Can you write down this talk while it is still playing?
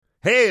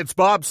Hey, it's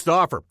Bob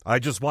Stauffer. I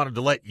just wanted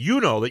to let you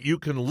know that you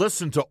can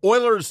listen to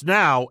Oilers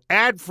Now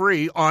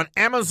ad-free on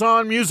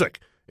Amazon Music,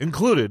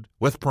 included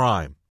with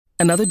Prime.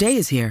 Another day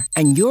is here,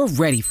 and you're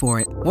ready for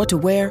it. What to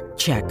wear?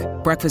 Check.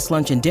 Breakfast,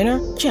 lunch, and dinner?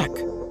 Check.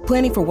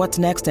 Planning for what's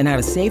next and how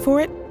to save for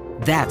it?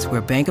 That's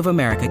where Bank of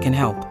America can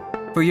help.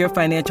 For your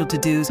financial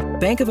to-dos,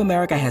 Bank of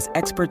America has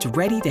experts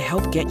ready to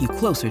help get you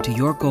closer to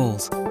your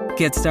goals.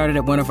 Get started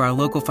at one of our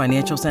local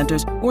financial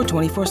centers or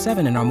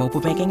 24/7 in our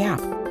mobile banking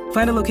app.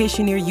 Find a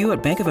location near you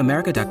at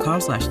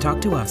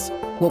bankofamerica.com/talktous.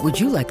 What would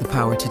you like the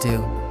power to do?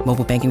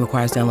 Mobile banking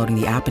requires downloading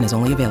the app and is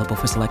only available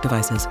for select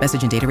devices.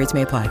 Message and data rates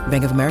may apply.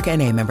 Bank of America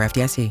N.A., member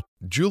FDIC.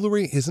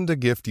 Jewelry isn't a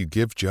gift you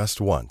give just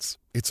once.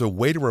 It's a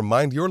way to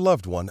remind your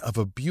loved one of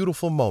a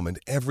beautiful moment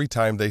every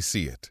time they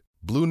see it.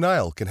 Blue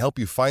Nile can help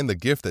you find the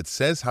gift that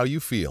says how you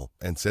feel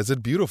and says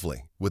it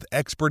beautifully, with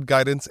expert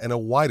guidance and a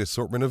wide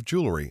assortment of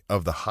jewelry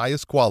of the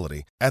highest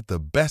quality at the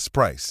best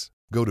price.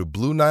 Go to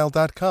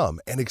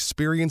BlueNile.com and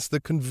experience the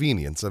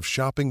convenience of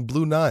shopping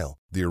Blue Nile,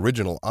 the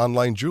original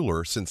online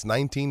jeweler since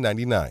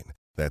 1999.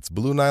 That's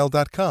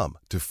BlueNile.com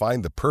to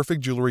find the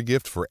perfect jewelry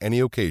gift for any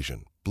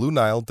occasion.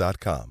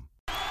 BlueNile.com.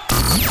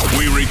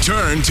 We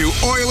return to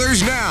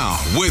Oilers Now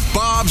with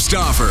Bob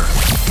Stauffer.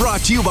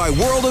 Brought to you by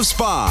World of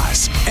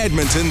Spas,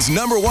 Edmonton's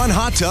 #1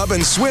 hot tub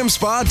and swim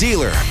spa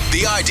dealer.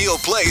 The ideal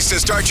place to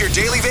start your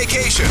daily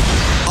vacation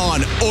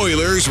on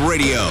Oilers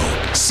Radio.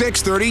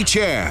 630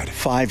 CHED.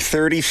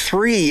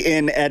 5:33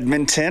 in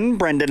Edmonton.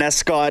 Brendan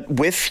Escott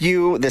with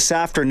you this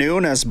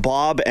afternoon as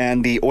Bob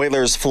and the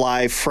Oilers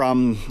fly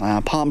from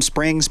Palm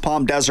Springs,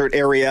 Palm Desert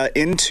area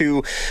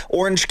into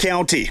Orange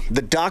County.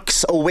 The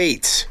Ducks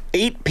await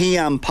 8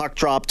 p.m. puck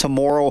drop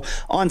tomorrow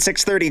on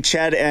 630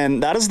 CHED,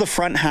 and that is the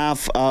front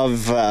half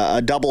of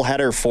a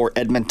doubleheader for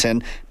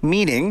Edmonton,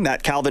 meaning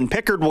that Calvin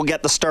Pickard will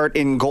get the start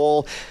in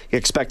goal. You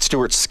expect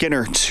Stuart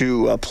Skinner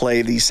to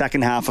play the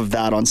second half of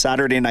that on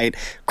Saturday night,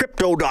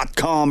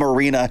 Crypto.com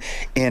Arena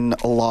in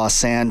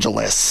Los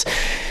Angeles.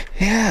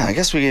 Yeah, I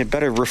guess we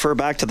better refer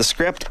back to the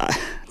script.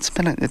 It's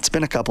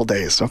been a couple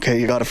days, okay?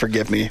 You got to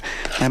forgive me.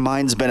 My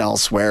mind's been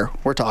elsewhere.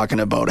 We're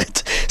talking about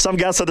it. Some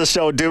guests of the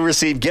show do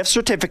receive gift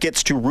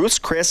certificates to Ruth's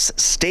Chris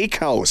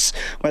Steakhouse.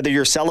 Whether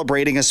you're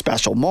celebrating a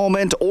special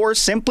moment or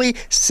simply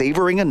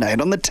savoring a night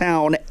on the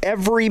town,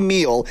 every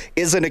meal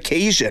is an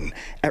occasion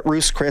at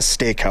Ruth's Chris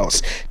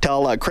Steakhouse.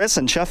 Tell Chris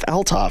and Chef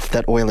Altoff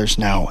that Oilers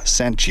Now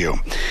sent you.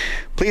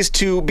 Pleased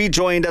to be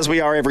joined, as we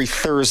are every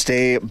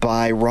Thursday,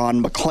 by Ron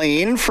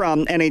MacLean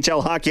from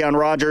NHL Hockey on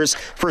Rogers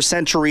for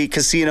Century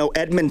Casino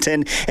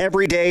Edmonton.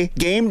 Every day,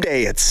 game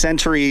day at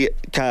Century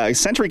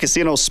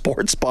Casino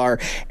Sports Bar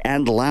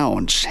and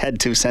Lounge. Head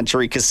to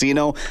Century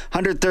Casino,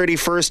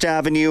 131st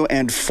Avenue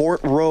and Fort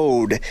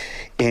Road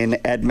in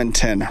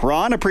Edmonton.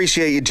 Ron,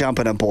 appreciate you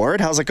jumping aboard.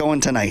 How's it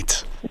going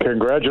tonight?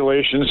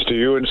 Congratulations to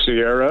you and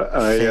Sierra.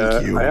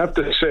 Thank you. I have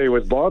to say,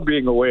 with Bob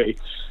being away,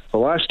 the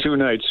last two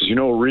nights, as you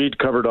know, Reed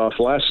covered off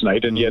last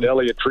night, and you had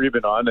Elliot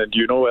Treeben on, and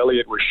you know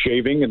Elliot was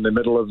shaving in the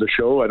middle of the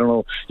show. I don't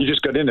know. You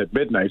just got in at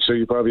midnight, so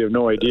you probably have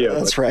no idea.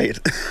 That's right.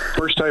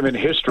 First time in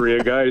history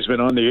a guy's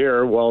been on the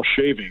air while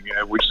shaving,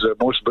 which is the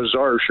most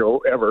bizarre show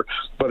ever,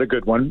 but a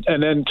good one.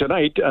 And then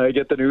tonight, I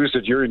get the news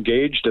that you're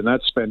engaged, and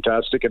that's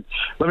fantastic. And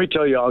let me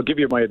tell you, I'll give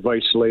you my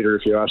advice later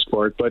if you ask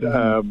for it, but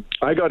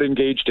I got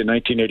engaged in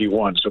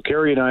 1981. So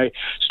Carrie and I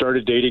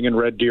started dating in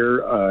Red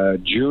Deer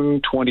June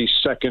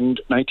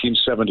 22nd,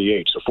 1970.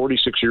 So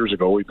 46 years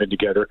ago, we've been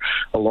together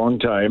a long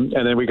time.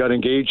 And then we got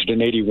engaged in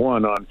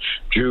 81 on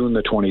June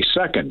the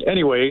 22nd.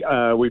 Anyway,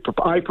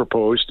 I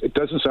proposed. It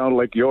doesn't sound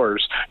like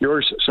yours.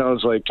 Yours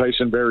sounds like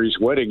Tyson Berry's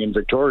wedding in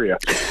Victoria.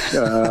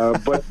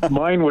 But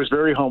mine was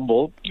very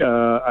humble.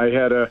 I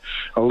had a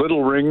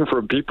little ring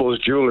from People's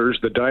Jewelers.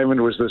 The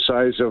diamond was the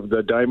size of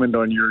the diamond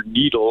on your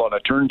needle on a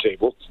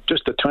turntable.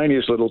 Just the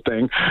tiniest little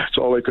thing. It's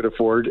all I could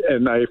afford.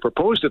 And I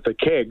proposed at the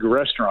Keg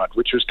restaurant,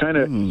 which was kind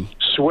of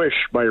swish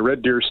by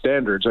Red Deer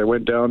standards. I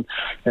went down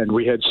and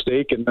we had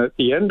steak, and at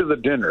the end of the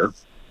dinner,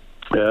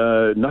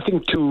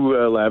 nothing too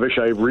lavish,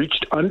 I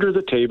reached under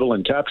the table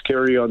and tapped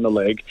Carrie on the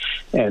leg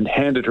and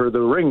handed her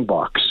the ring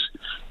box.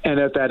 And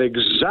at that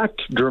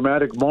exact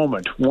dramatic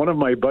moment, one of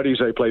my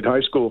buddies I played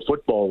high school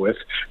football with,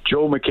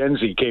 Joe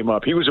McKenzie, came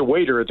up. He was a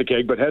waiter at the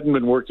Keg, but hadn't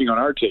been working on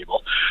our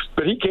table.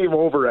 But he came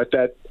over at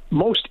that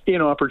most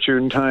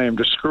inopportune time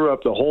to screw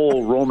up the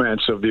whole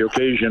romance of the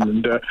occasion.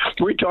 And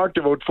we talked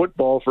about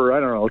football for,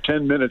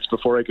 10 minutes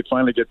before I could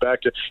finally get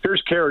back to,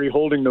 here's Carrie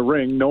holding the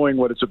ring, knowing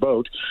what it's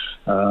about.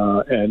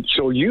 And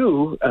so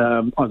you,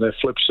 on the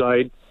flip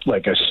side,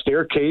 like a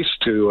staircase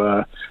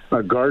to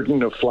a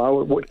garden of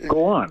flowers.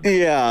 Go on.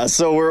 Yeah,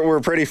 so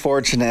we're pretty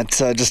fortunate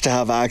just to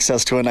have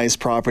access to a nice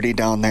property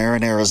down there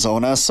in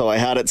Arizona. So I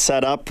had it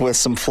set up with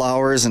some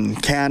flowers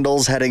and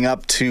candles heading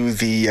up to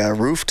the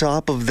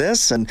rooftop of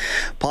this, and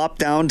popped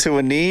down to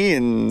a knee,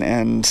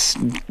 and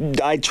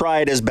I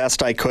tried as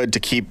best I could to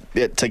keep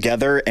it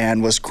together,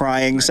 and was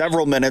crying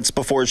several minutes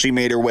before she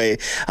made her way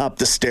up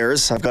the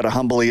stairs. I've got to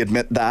humbly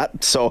admit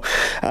that. So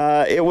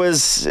it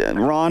was,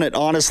 Ron, it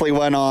honestly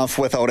went off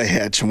without without a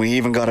hitch, and we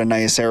even got a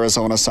nice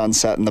Arizona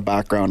sunset in the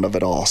background of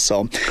it all.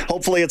 So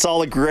hopefully it's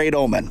all a great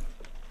omen.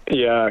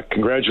 Yeah,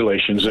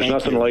 congratulations. There's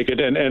nothing like it.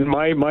 And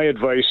my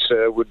advice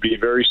would be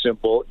very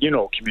simple.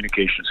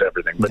 Communication's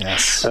everything. But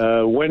yes.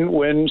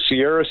 When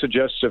Sierra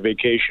suggests a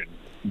vacation,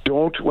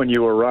 don't, when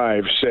you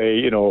arrive,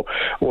 say,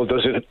 well,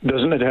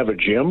 doesn't it have a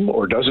gym,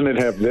 or doesn't it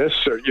have this,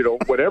 or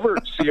whatever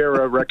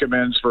Sierra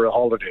recommends for a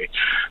holiday.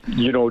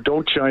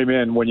 Don't chime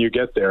in when you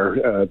get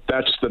there.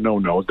 That's the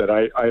no that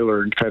I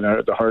learned kind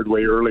of the hard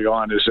way early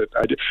on. Is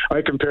that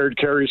I compared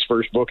Carrie's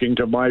first booking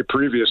to my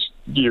previous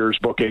year's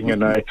booking,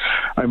 and I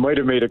might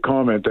have made a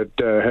comment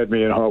that had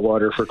me in hot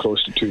water for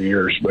close to 2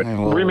 years, but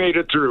we made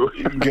it through.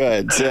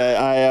 Good.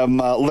 I am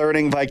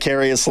learning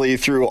vicariously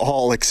through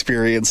all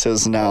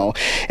experiences now,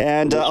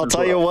 and I'll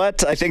tell you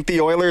what, I think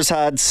the Oilers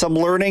had some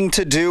learning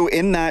to do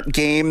in that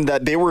game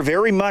that they were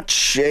very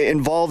much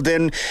involved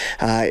in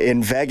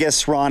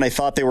Vegas, Ron. I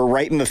thought they were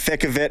right in the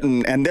thick of it,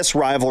 and this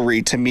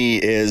rivalry to me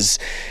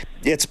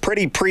it's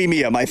pretty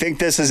premium. I think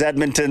this is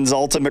Edmonton's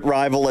ultimate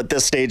rival at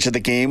this stage of the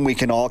game. We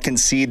can all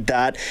concede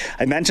that.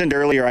 I mentioned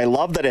earlier, I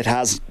love that it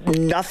has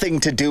nothing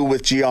to do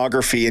with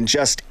geography and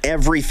just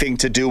everything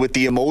to do with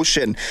the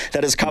emotion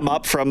that has come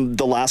up from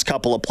the last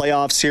couple of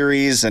playoff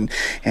series and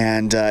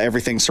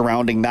everything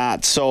surrounding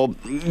that. So,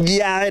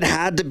 yeah, it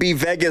had to be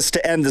Vegas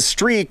to end the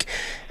streak.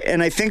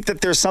 And I think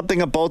that there's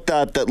something about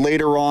that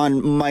later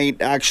on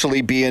might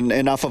actually be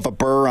enough of a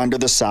burr under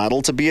the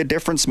saddle to be a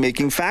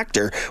difference-making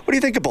factor. What do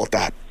you think about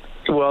that?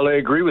 Well, I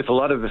agree with a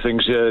lot of the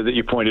things that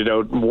you pointed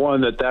out.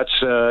 One,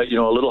 that's a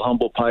little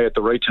humble pie at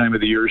the right time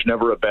of the year is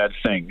never a bad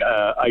thing.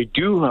 I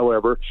do,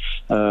 however,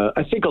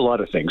 I think a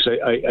lot of things.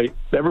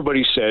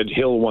 Everybody said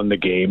Hill won the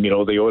game. The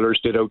Oilers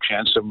did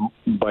outchance them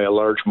by a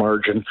large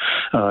margin.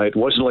 It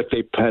wasn't like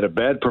they had a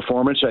bad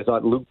performance. I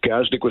thought Luke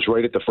Gazdic was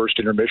right at the first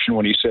intermission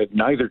when he said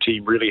neither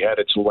team really had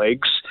its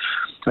legs.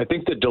 I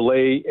think the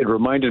delay, it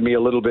reminded me a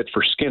little bit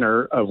for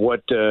Skinner of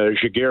what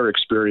Jaguar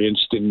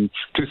experienced in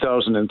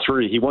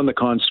 2003. He won the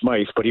Conn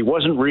Smythe, but he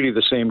wasn't really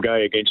the same guy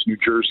against New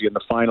Jersey in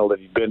the final that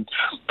he'd been.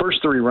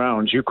 First 3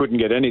 rounds, you couldn't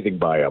get anything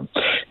by him.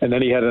 And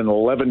then he had an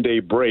 11-day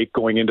break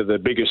going into the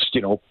biggest,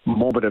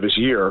 moment of his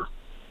year.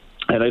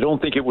 And I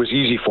don't think it was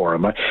easy for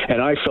him.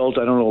 And I felt,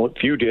 I don't know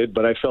if you did,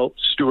 but I felt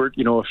Stewart,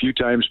 a few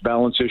times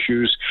balance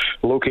issues,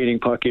 locating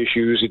puck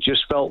issues. It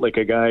just felt like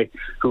a guy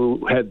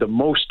who had the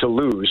most to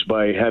lose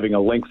by having a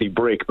lengthy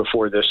break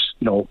before this,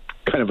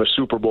 kind of a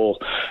Super Bowl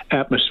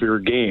atmosphere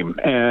game.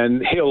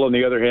 And Hill, on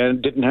the other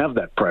hand, didn't have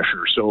that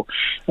pressure. So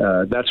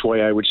that's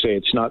why I would say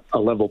it's not a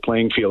level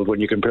playing field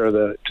when you compare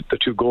the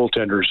two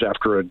goaltenders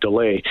after a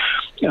delay.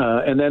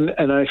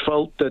 And I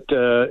felt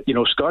that,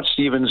 Scott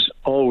Stevens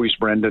always,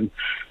 Brendan,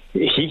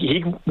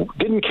 he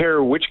didn't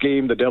care which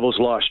game the Devils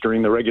lost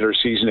during the regular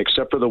season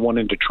except for the one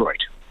in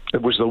Detroit.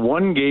 It was the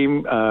one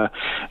game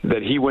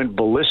that he went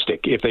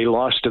ballistic if they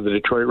lost to the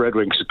Detroit Red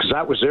Wings, because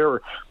that was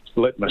their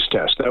litmus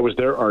test. That was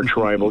their arch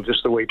rival,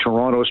 just the way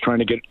Toronto's trying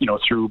to get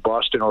through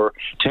Boston or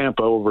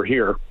Tampa over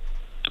here.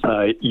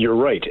 You're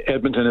right.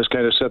 Edmonton has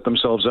kind of set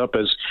themselves up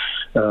as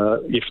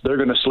if they're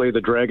going to slay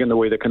the dragon the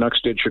way the Canucks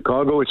did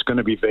Chicago, it's going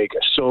to be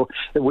Vegas. So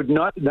it would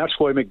not. That's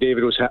why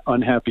McDavid was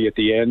unhappy at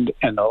the end.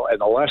 And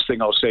the last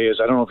thing I'll say is,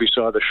 I don't know if you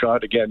saw the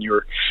shot. Again, you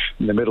were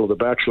in the middle of The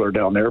Bachelor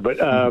down there, but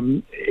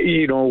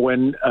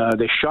when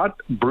they shot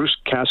Bruce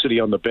Cassidy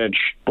on the bench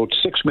about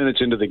 6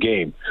 minutes into the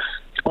game,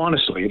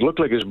 honestly, it looked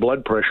like his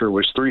blood pressure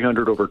was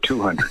 300 over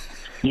 200.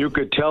 You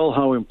could tell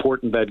how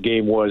important that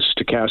game was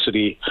to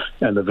Cassidy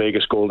and the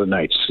Vegas Golden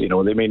Knights.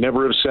 They may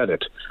never have said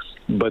it,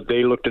 but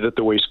they looked at it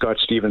the way Scott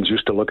Stevens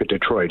used to look at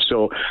Detroit.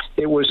 So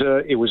it was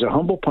a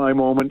humble pie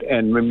moment,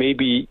 and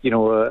maybe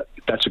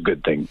that's a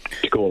good thing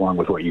to go along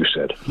with what you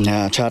said.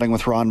 Yeah, chatting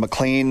with Ron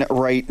MacLean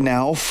right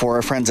now for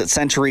our friends at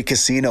Century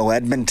Casino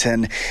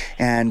Edmonton,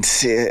 and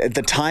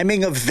the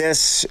timing of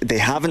this, they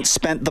haven't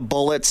spent the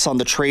bullets on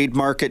the trade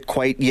market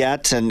quite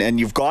yet, and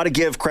you've got to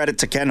give credit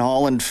to Ken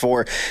Holland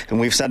for, and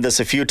we've said this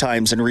a few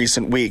times in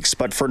recent weeks,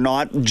 but for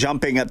not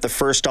jumping at the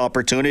first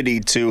opportunity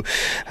to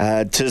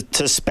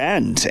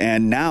spend.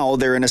 And now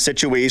they're in a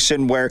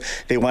situation where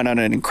they went on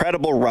an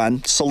incredible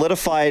run,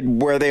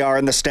 solidified where they are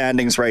in the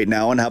standings right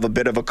now, and have a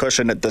bit of a cushion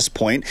at this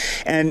point,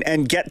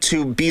 and get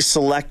to be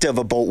selective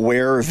about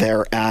where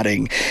they're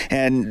adding.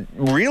 And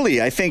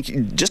really, I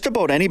think just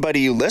about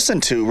anybody you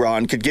listen to,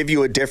 Ron, could give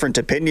you a different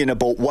opinion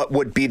about what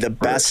would be the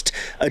best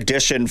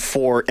addition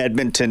for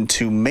Edmonton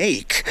to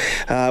make.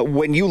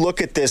 When you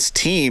look at this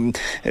team,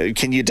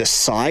 can you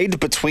decide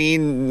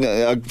between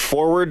a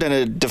forward and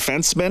a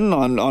defenseman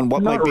on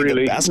what Not might be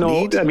really. the best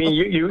No, need? I mean,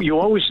 you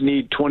always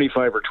need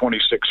 25 or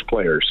 26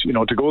 players,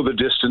 to go the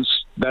distance.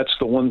 That's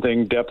the one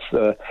thing. Depth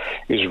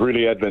is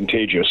really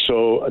advantageous.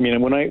 So, I mean,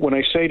 when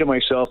I say to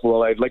myself,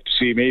 well, I'd like to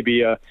see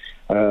maybe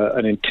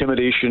an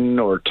intimidation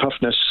or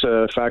toughness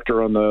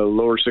factor on the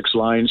lower 6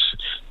 lines,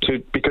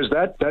 because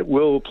that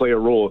will play a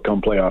role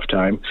come playoff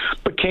time.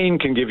 But Kane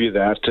can give you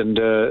that,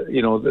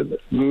 and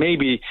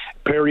maybe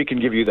Perry can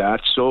give you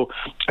that. So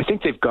I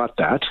think they've got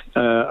that.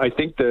 I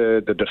think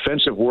the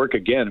defensive work,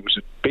 again, it was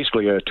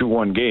basically a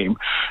 2-1 game.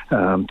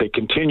 They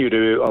continue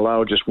to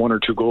allow just 1 or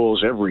 2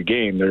 goals every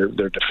game.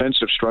 Their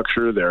defensive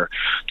structure,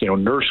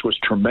 Nurse was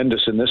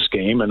tremendous in this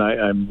game, and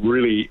I'm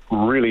really,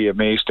 really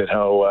amazed at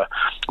how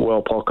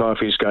well Paul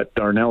Coffey's got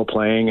Darnell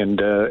playing, and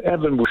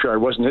Evan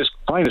Bouchard wasn't his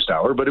finest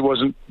hour, but it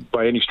wasn't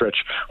by any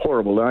stretch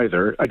horrible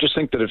either. I just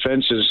think the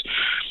defense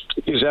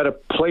is at a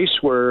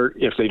place where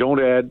if they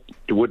don't add,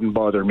 it wouldn't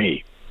bother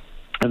me.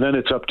 And then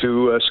it's up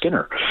to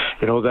Skinner.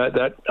 I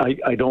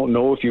don't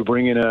know if you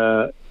bring in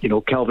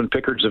Calvin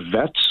Pickard's a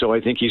vet, so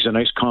I think he's a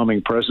nice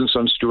calming presence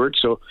on Stewart.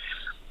 So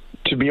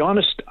to be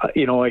honest, I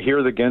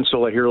hear the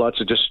Gensel, I hear lots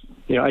of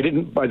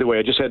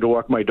I just had to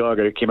walk my dog.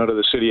 I came out of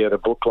the city at a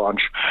book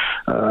launch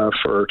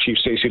for Chief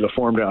Stacey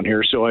Laforme down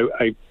here, so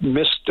I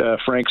missed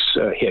Frank's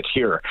hit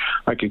here.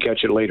 I can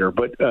catch it later,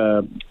 but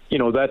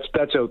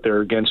that's out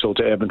there, Gensel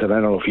to Edmonton. I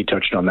don't know if he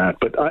touched on that,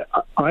 but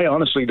I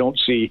honestly don't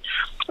see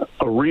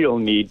a real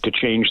need to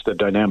change the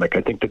dynamic.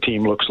 I think the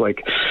team looks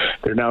like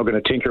they're now going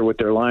to tinker with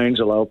their lines,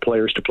 allow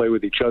players to play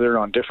with each other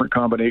on different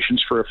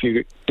combinations for a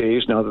few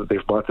days now that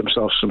they've bought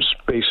themselves some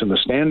space in the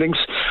standings.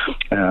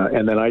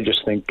 And then I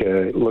just think,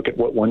 look at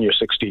what won you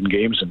 16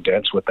 games and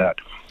dance with that.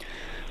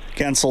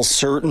 Gensel,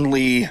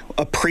 certainly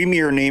a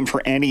premier name for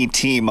any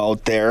team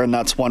out there, and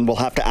that's one we'll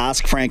have to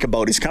ask Frank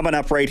about. He's coming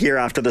up right here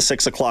after the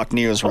 6 o'clock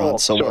news, Ron.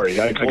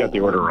 I got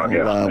the order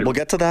wrong. We'll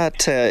get to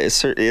that.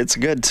 It's a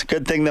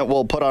good thing that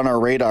we'll put on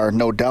our radar,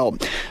 no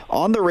doubt.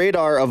 On the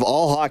radar of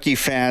all hockey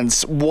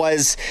fans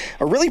was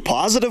a really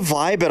positive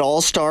vibe at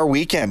All-Star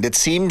Weekend. It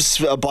seems,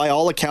 by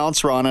all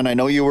accounts, Ron, and I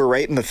know you were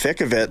right in the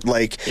thick of it,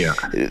 like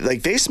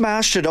they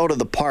smashed it out of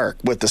the park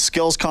with the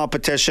skills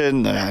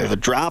competition. The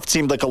draft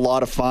seemed like a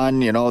lot of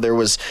fun. There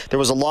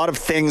was a lot of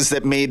things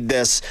that made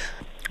this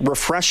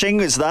refreshing.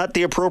 Is that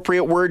the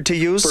appropriate word to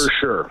use? For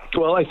sure.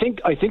 Well, I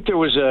think there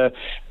was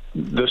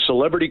the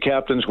celebrity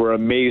captains were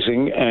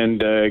amazing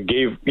and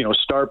gave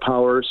star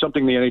power,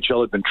 something the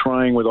NHL had been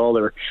trying with all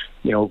their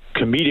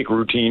comedic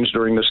routines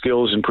during the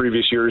skills in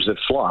previous years that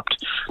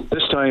flopped.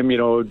 This time,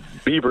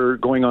 Bieber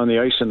going on the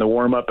ice in the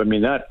warm-up,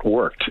 that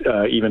worked,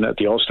 even at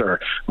the All-Star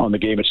on the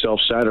game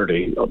itself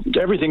Saturday.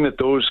 Everything that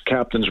those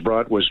captains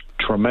brought was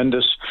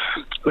tremendous.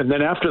 And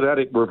then after that,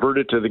 it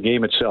reverted to the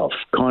game itself.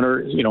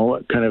 Connor,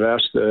 kind of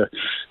asked the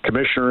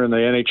commissioner and the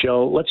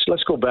NHL,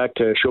 let's go back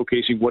to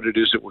showcasing what it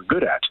is that we're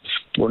good at.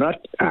 We're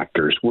not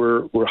actors.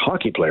 We're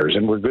hockey players,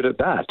 and we're good at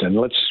that. And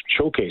let's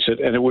showcase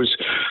it. And it was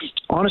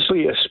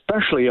honestly,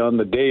 especially on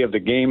the day of the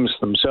games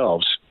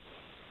themselves,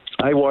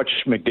 I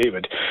watched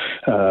McDavid.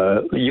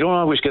 You don't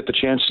always get the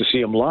chance to see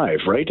him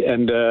live, right?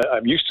 And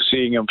I'm used to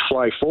seeing him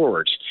fly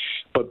forwards.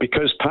 But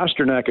because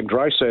Pasternak and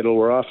Draisaitl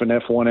were off in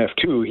F1,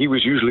 F2, he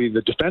was usually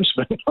the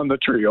defenseman on the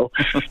trio.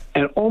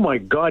 And oh my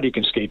God, he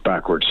can skate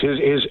backwards.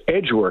 His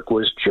edge work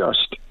was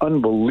just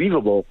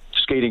unbelievable,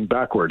 skating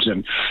backwards.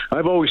 And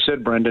I've always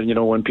said, Brendan,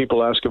 when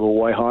people ask about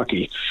why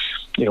hockey,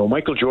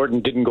 Michael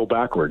Jordan didn't go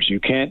backwards. You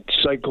can't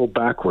cycle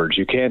backwards.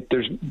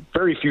 There's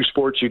very few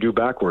sports you do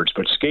backwards,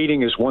 but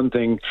skating is one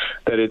thing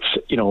that it's,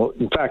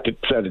 in fact, it's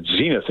at its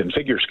zenith in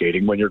figure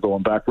skating when you're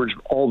going backwards.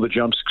 All the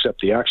jumps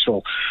except the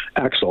axle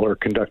are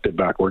conducted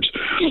backwards.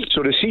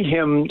 So to see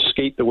him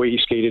skate the way he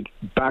skated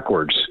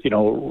backwards,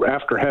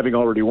 after having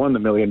already won the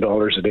 $1 million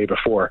a day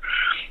before,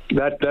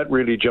 that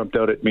really jumped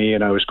out at me,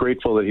 and I was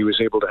grateful that he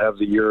was able to have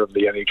the year of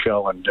the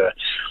NHL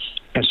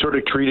and sort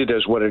of treat it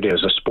as what it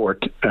is, a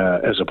sport,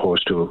 as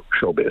opposed to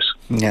showbiz.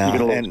 Yeah,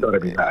 it's got to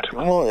be that.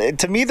 Well,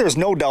 to me, there's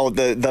no doubt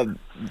the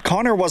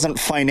Connor wasn't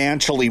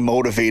financially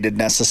motivated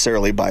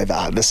necessarily by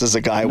that. This is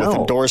a guy with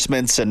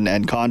endorsements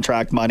and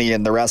contract money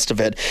and the rest of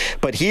it,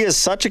 but he is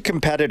such a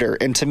competitor,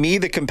 and to me,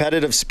 the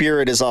competitive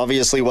spirit is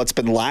obviously what's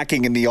been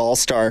lacking in the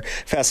All-Star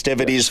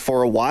festivities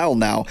for a while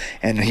now,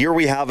 and here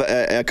we have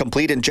a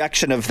complete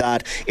injection of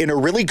that in a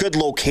really good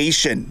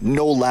location,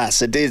 no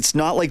less. It's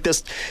not like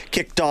this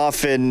kicked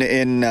off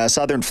in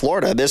southern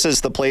Florida. This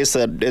is the place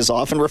that is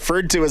often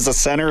referred to as the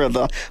center of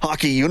the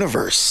hockey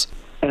universe.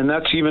 And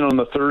that's even on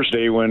the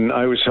Thursday when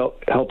I was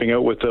helping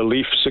out with the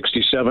Leaf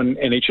 67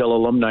 NHL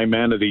Alumni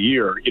Man of the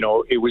Year.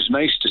 It was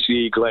nice to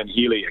see Glenn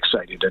Healy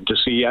excited and to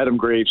see Adam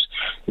Graves,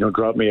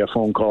 drop me a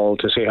phone call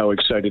to say how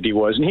excited he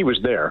was, and he was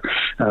there.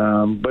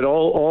 But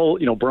all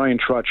Brian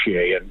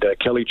Trottier and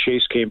Kelly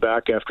Chase came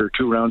back after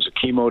 2 rounds of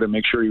chemo to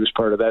make sure he was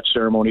part of that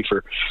ceremony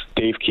for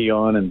Dave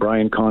Keon and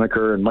Brian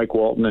Conacher and Mike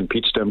Walton and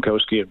Pete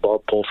Stemkowski and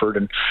Bob Pulford.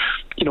 And,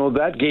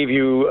 that gave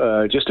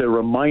you just a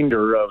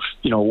reminder of,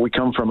 we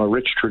come from a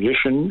rich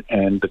tradition,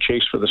 and the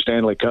chase for the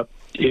Stanley Cup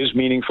is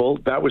meaningful.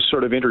 That was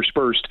sort of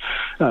interspersed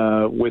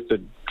with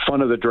the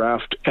fun of the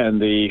draft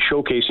and the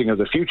showcasing of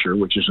the future,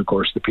 which is, of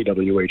course, the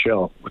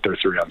PWHL with their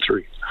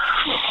 3-on-3.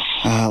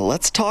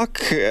 Let's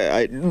talk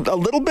a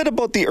little bit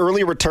about the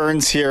early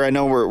returns here. I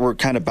know we're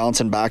kind of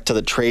bouncing back to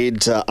the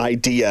trade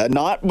idea.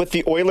 Not with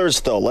the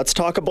Oilers, though. Let's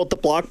talk about the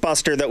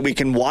blockbuster that we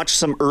can watch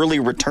some early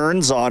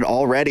returns on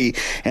already,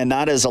 and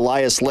that is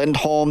Elias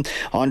Lindholm,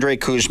 Andrei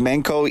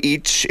Kuzmenko,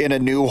 each in a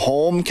new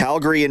home.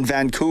 Calgary and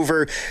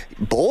Vancouver,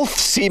 both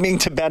seeming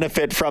to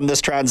benefit from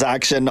this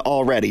transaction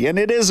already. And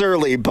it is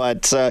early,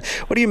 but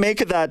what do you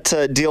make of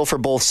that deal for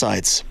both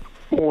sides?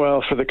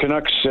 Well, for the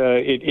Canucks,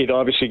 it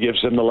obviously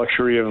gives them the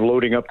luxury of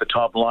loading up the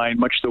top line,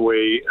 much the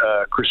way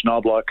Chris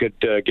Knoblauch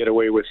could get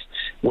away with.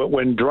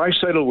 When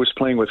Draisaitl was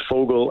playing with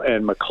Foegele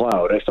and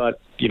McLeod, I thought,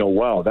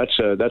 wow, that's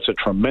a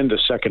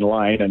tremendous second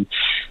line.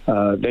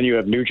 And then you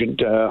have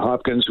Nugent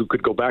Hopkins, who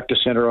could go back to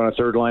center on a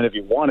third line if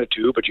you wanted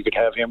to, but you could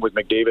have him with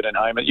McDavid and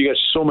Hyman. You got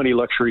so many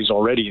luxuries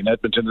already in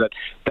Edmonton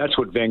that's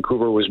what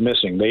Vancouver was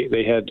missing.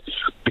 They had,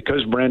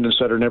 because Brandon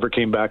Sutter never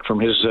came back from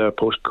his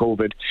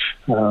post-COVID,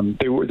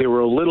 they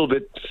were a little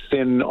bit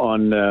thin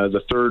on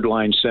the third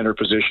line center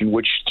position,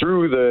 which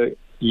through the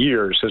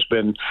years has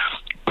been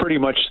pretty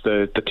much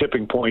the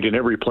tipping point in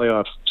every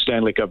playoff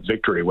Stanley Cup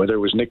victory, whether it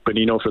was Nick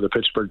Bonino for the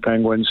Pittsburgh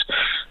Penguins,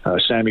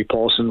 Sammy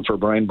Paulson for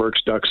Brian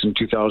Burke's Ducks in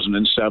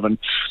 2007,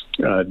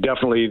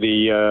 definitely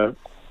the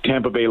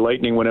Tampa Bay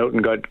Lightning went out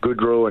and got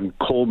Goodrow and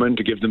Coleman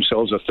to give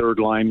themselves a third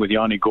line with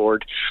Yanni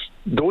Gourde.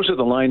 Those are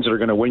the lines that are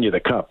going to win you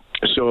the cup.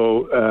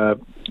 So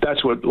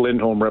that's what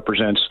Lindholm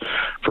represents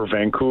for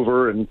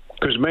Vancouver. And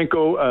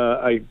Kuzmenko,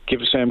 I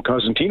give Sam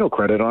Cosentino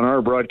credit on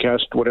our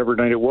broadcast, whatever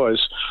night it was.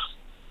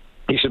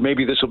 He said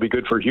maybe this will be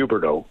good for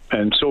Huberdeau.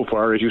 And so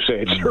far, as you say,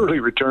 it's early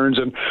returns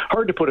and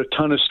hard to put a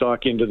ton of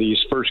stock into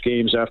these first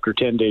games after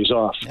 10 days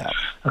off,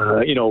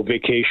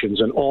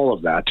 vacations and all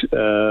of that.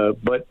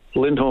 But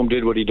Lindholm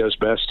did what he does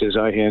best. His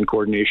eye-hand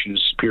coordination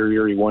is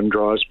superior. He won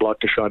draws,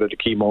 blocked a shot at a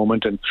key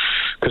moment. And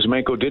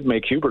Kuzmenko did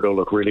make Huberdeau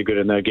look really good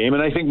in that game.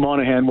 And I think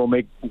Monahan will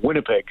make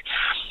Winnipeg,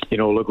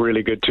 look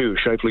really good too.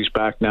 Scheifele's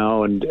back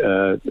now. And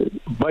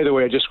by the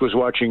way, I just was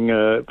watching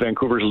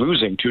Vancouver's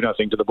losing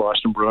 2-0 to the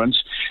Boston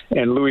Bruins.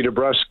 And Louis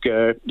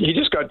DeBrusk, he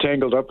just got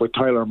tangled up with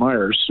Tyler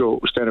Myers. So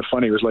it was kind of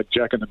funny. It was like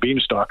Jack and the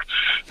Beanstalk.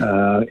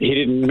 He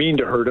didn't mean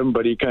to hurt him,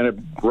 but he kind of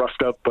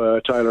roughed up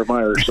Tyler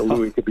Myers. So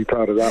Louis could be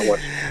proud of that one.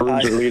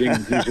 Bruins are leading.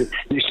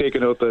 He's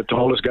taking out the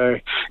tallest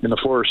guy in the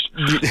force.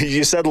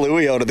 You said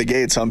Louis out of the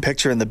gate, so I'm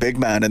picturing the big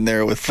man in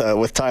there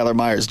with Tyler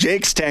Myers.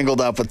 Jake's tangled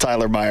up with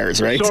Tyler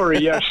Myers, right? Sorry,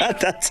 yes.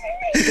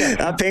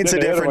 That paints a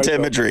different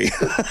imagery.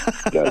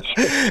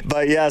 Yes.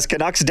 But yes,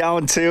 Canucks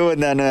down 2,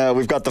 and then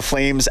we've got the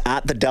Flames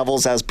at the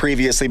Devils, as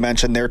previously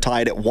mentioned. They're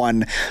tied at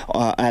 1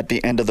 at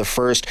the end of the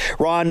first.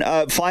 Ron,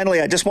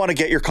 finally, I just want to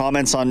get your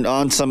comments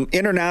on some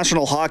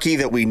international hockey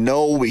that we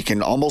know we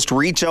can almost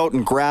reach out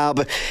and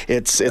grab.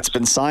 It's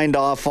been signed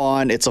off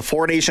on. It's a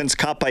Four Nations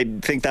Cup. I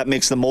think that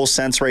makes the most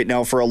sense right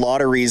now for a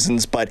lot of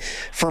reasons. But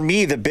for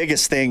me, the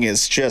biggest thing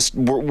is just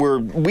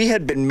we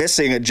had been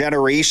missing a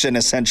generation,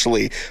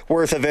 essentially,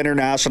 worth of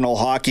international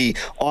hockey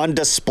on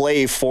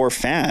display for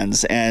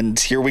fans. And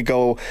here we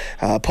go,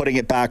 putting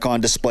it back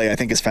on display. I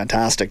think is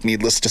fantastic,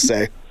 needless to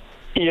say.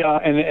 Yeah,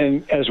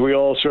 and as we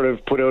all sort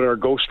of put out our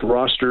ghost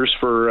rosters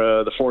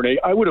for the 4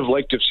 I would have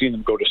liked to have seen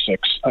them go to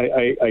 6.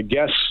 I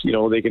guess,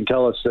 they can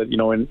tell us that,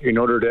 in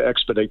order to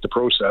expedite the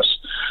process,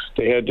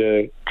 they had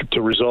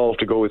to resolve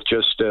to go with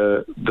just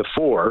the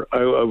 4.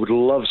 I would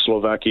love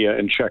Slovakia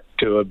and Czech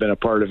to have been a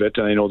part of it,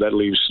 and I know that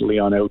leaves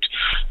Leon out.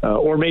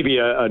 Or maybe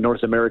a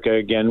North America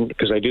again,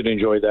 because I did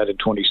enjoy that in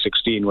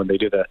 2016 when they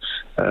did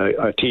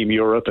a Team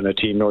Europe and a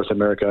Team North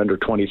America under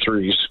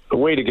 23s. A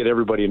way to get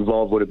everybody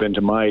involved would have been,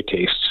 to my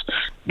tastes,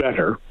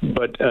 better,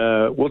 but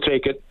we'll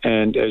take it.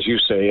 And as you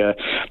say,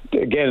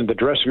 again, the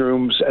dressing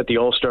rooms at the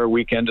All-Star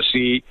weekend, to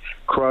see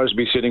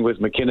Crosby sitting with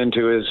McKinnon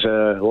to his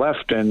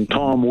left and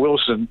Tom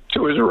Wilson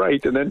to his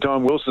right, and then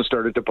Tom Wilson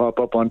started to pop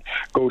up on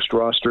ghost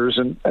rosters,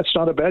 and that's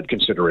not a bad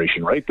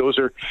consideration, right? Those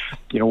are,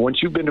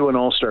 once you've been to an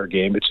All-Star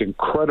game, it's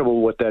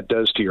incredible what that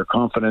does to your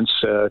confidence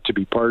to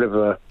be part of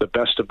the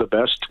best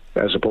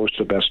as opposed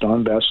to best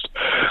on best.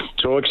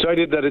 So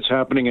excited that it's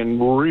happening, and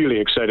really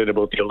excited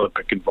about the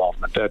Olympic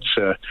involvement. That's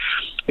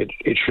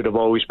it should have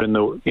always been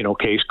the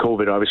case.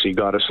 COVID obviously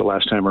got us the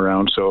last time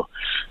around, so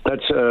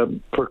that's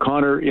for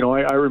Connor.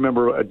 I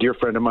remember a dear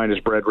friend of mine is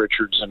Brad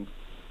Richards, and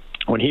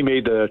when he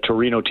made the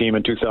Torino team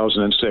in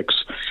 2006,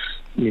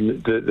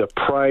 the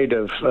pride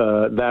of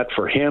that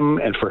for him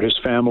and for his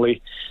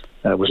family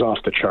was off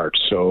the charts.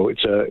 So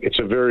it's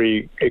a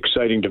very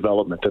exciting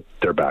development that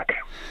they're back.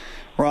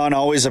 Ron,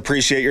 always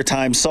appreciate your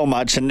time so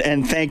much, and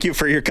thank you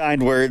for your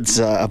kind words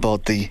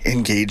about the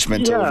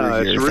engagement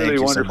over here. Yeah, it's really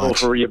wonderful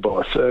for you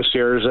both.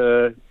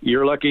 Sarah's,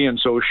 you're lucky, and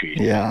so is she.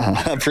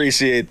 Yeah,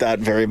 appreciate that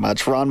very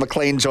much. Ron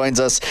MacLean joins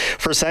us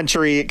for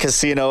Century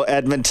Casino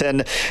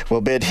Edmonton.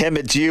 We'll bid him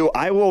adieu.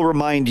 I will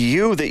remind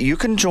you that you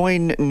can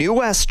join New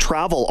West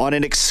Travel on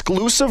an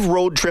exclusive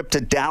road trip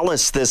to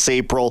Dallas this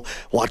April.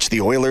 Watch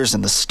the Oilers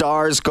and the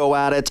Stars go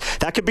at it.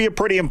 That could be a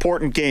pretty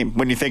important game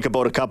when you think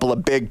about a couple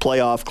of big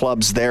playoff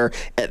clubs there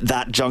at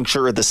that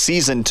juncture of the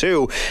season,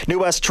 too. New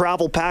West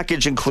travel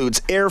package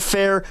includes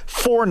airfare,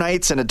 4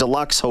 nights in a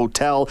deluxe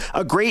hotel,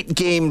 a great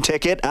game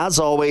ticket, as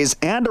always,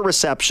 and a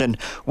reception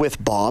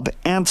with Bob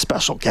and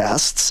special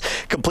guests.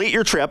 Complete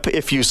your trip,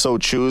 if you so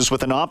choose,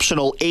 with an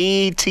optional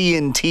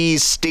AT&T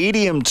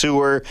Stadium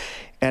tour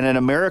and an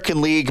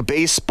American League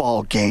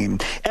baseball game.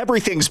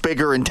 Everything's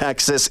bigger in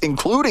Texas,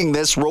 including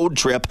this road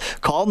trip.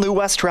 Call New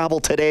West Travel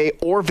today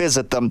or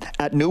visit them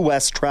at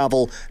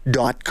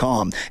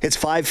newwesttravel.com. It's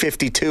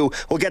 5:52.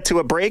 We'll get to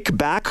a break.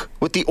 Back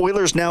with the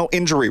Oilers Now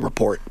injury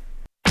report.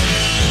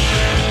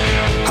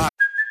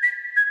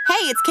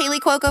 Hey, it's Kaylee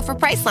Cuoco for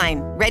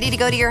Priceline. Ready to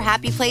go to your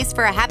happy place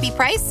for a happy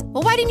price?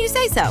 Well, why didn't you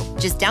say so?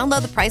 Just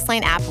download the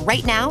Priceline app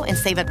right now and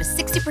save up to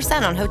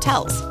 60% on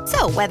hotels.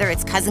 So whether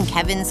it's Cousin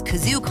Kevin's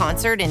Kazoo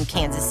Concert in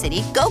Kansas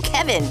City, go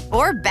Kevin,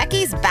 or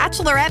Becky's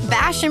Bachelorette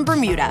Bash in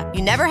Bermuda,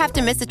 you never have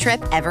to miss a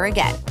trip ever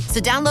again.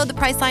 So download the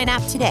Priceline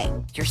app today.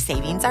 Your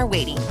savings are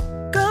waiting.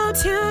 Go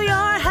to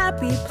your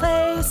happy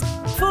place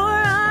for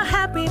a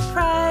happy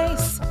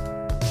price.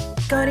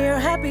 Go to your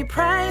happy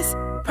price,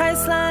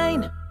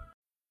 Priceline.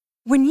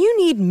 When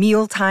you need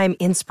mealtime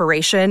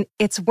inspiration,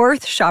 it's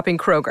worth shopping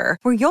Kroger,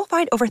 where you'll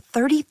find over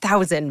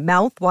 30,000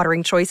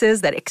 mouth-watering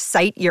choices that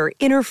excite your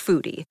inner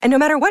foodie. And no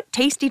matter what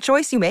tasty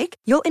choice you make,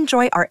 you'll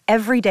enjoy our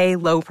everyday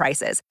low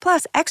prices,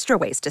 plus extra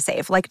ways to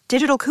save, like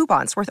digital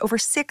coupons worth over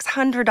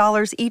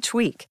 $600 each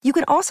week. You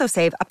can also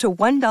save up to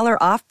 $1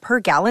 off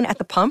per gallon at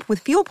the pump with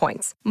fuel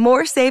points.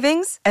 More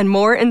savings and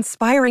more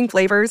inspiring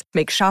flavors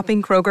make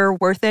shopping Kroger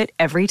worth it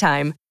every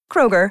time.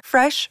 Kroger,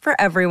 fresh for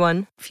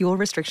everyone. Fuel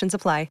restrictions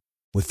apply.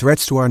 With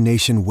threats to our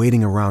nation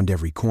waiting around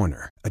every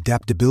corner,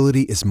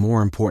 adaptability is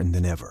more important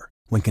than ever.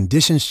 When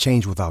conditions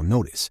change without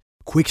notice,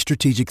 quick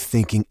strategic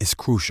thinking is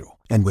crucial.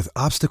 And with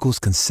obstacles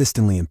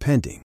consistently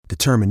impending,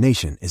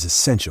 determination is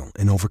essential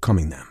in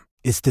overcoming them.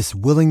 It's this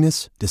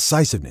willingness,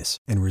 decisiveness,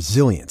 and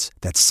resilience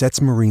that sets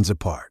Marines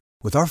apart.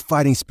 With our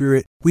fighting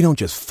spirit, we don't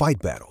just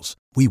fight battles,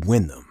 we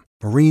win them.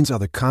 Marines are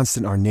the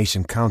constant our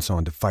nation counts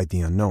on to fight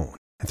the unknown.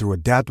 And through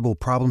adaptable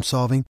problem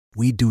solving,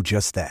 we do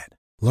just that.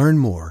 Learn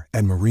more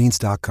at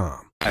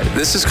marines.com. Hi,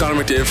 this is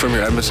Connor McDavid from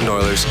your Edmonton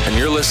Oilers, and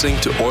you're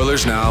listening to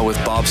Oilers Now with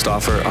Bob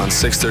Stauffer on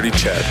 630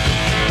 CHED.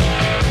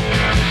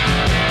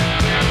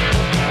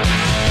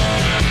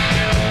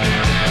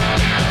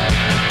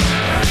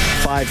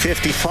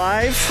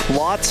 5:55.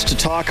 Lots to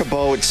talk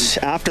about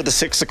after the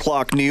 6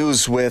 o'clock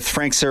news with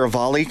Frank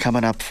Saravalli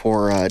coming up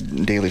for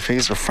Daily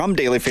Face, or from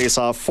Daily Face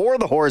Off for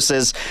the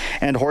horses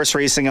and Horse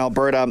Racing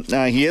Alberta.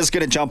 He is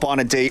going to jump on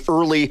a day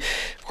early.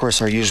 Of course,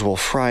 our usual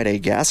Friday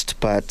guest,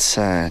 but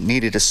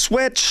needed a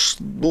switch.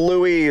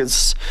 Louis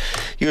is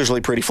usually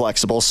pretty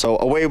flexible, so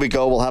away we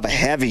go. We'll have a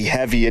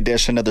heavy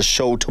edition of the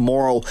show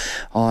tomorrow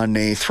on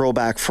a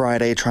Throwback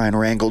Friday. Try and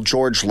wrangle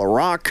George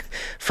Larocque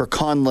for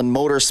Conlon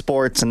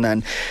Motorsports, and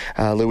then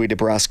Louis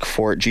DeBrusque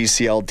for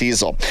GCL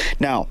Diesel.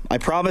 Now, I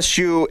promised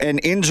you an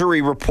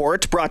injury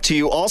report brought to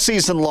you all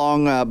season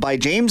long by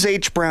James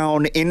H.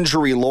 Brown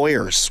Injury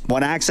Lawyers.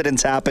 When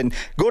accidents happen,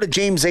 go to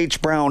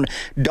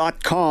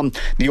jameshbrown.com.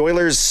 The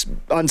Oilers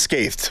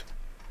unscathed.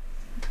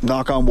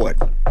 Knock on wood.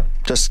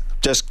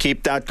 Just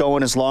keep that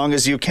going as long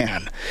as you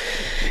can.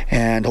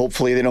 And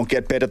hopefully they don't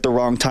get bit at the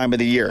wrong time of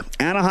the year.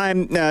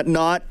 Anaheim,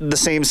 not the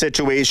same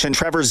situation.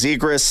 Trevor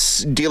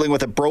Zegras dealing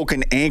with a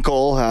broken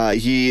ankle.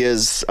 He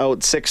is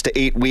out 6 to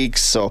 8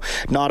 weeks, so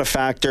not a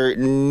factor.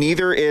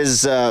 Neither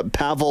is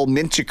Pavel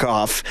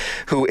Mintyukov,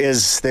 who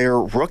is their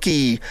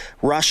rookie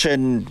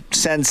Russian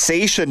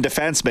sensation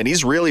defenseman.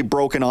 He's really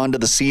broken onto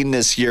the scene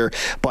this year,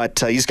 but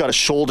he's got a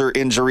shoulder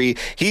injury.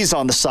 He's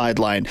on the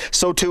sideline.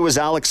 So too is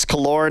Alex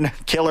Killorn,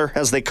 Killer,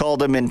 as they called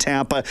him in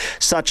Tampa.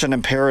 Such an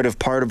imperative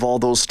part of all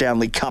those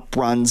Stanley Cup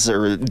runs,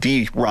 or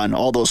the run,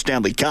 all those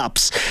Stanley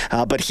Cups.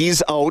 But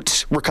he's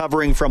out,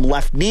 recovering from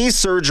left knee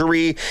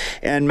surgery,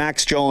 and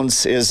Max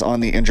Jones is on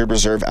the injured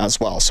reserve as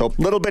well. So a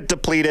little bit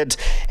depleted,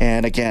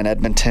 and again,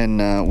 Edmonton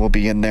will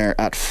be in there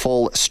at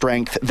full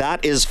strength.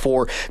 That is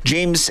for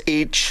James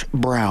H.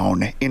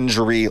 Brown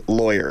Injury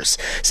Lawyers.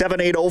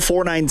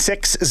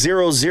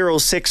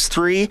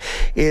 780-496-0063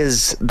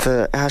 is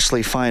the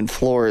Ashley Fine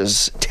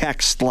Floors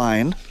text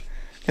line.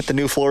 Get the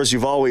new floors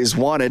you've always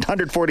wanted.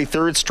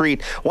 143rd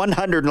Street,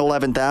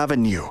 111th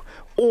Avenue.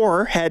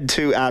 Or head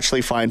to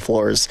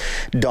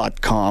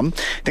ashleyfinefloors.com.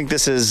 I think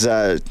this is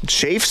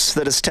Chafes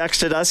that has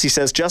texted us. He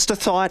says, just a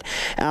thought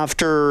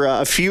after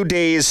a few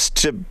days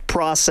to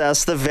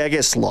process the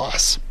Vegas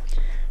loss.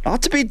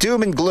 Not to be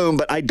doom and gloom,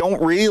 but I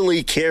don't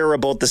really care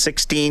about the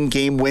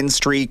 16-game win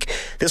streak.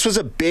 This was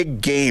a big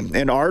game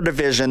in our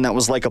division that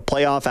was like a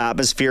playoff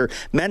atmosphere,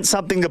 meant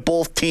something to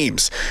both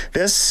teams.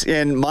 This,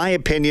 in my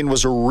opinion,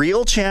 was a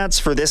real chance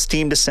for this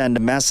team to send a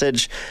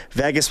message.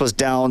 Vegas was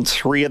down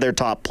 3 of their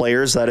top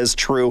players. That is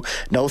true.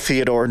 No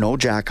Theodore, no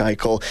Jack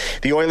Eichel.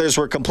 The Oilers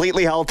were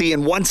completely healthy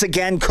and once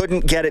again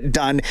couldn't get it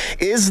done.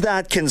 Is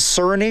that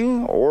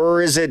concerning,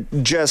 or is it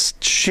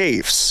just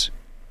Chafes?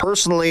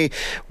 Personally,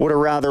 would have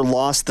rather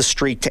lost the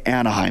streak to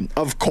Anaheim,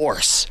 of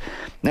course.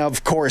 Now,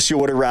 of course, you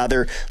would have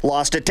rather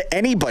lost it to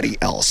anybody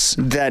else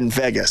than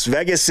Vegas.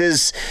 Vegas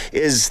is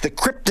the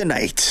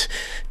kryptonite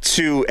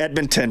to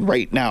Edmonton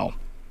right now.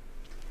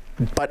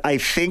 But I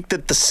think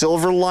that the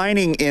silver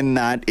lining in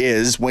that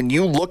is when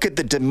you look at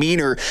the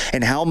demeanor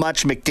and how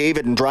much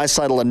McDavid and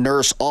Draisaitl and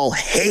Nurse all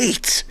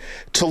hate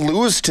to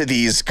lose to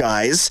these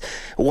guys,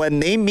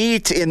 when they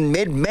meet in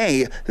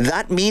mid-May,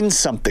 that means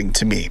something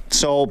to me.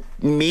 So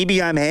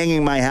maybe I'm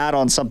hanging my hat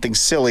on something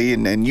silly,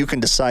 and you can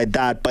decide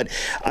that. But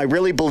I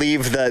really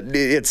believe that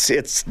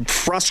it's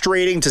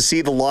frustrating to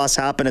see the loss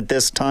happen at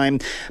this time.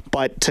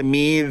 But to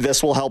me,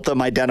 this will help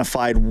them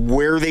identify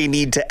where they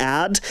need to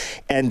add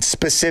and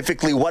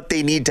specifically what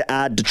they need to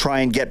add to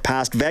try and get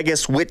past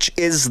Vegas, which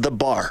is the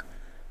bar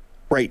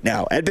right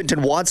now.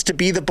 Edmonton wants to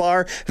be the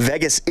bar.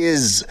 Vegas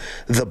is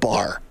the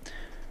bar.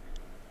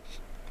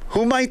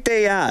 Who might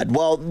they add?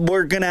 Well,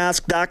 we're going to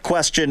ask that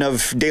question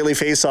of Daily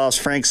Faceoff's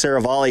Frank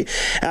Saravalli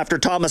after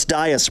Thomas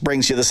Dias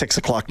brings you the 6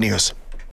 o'clock news.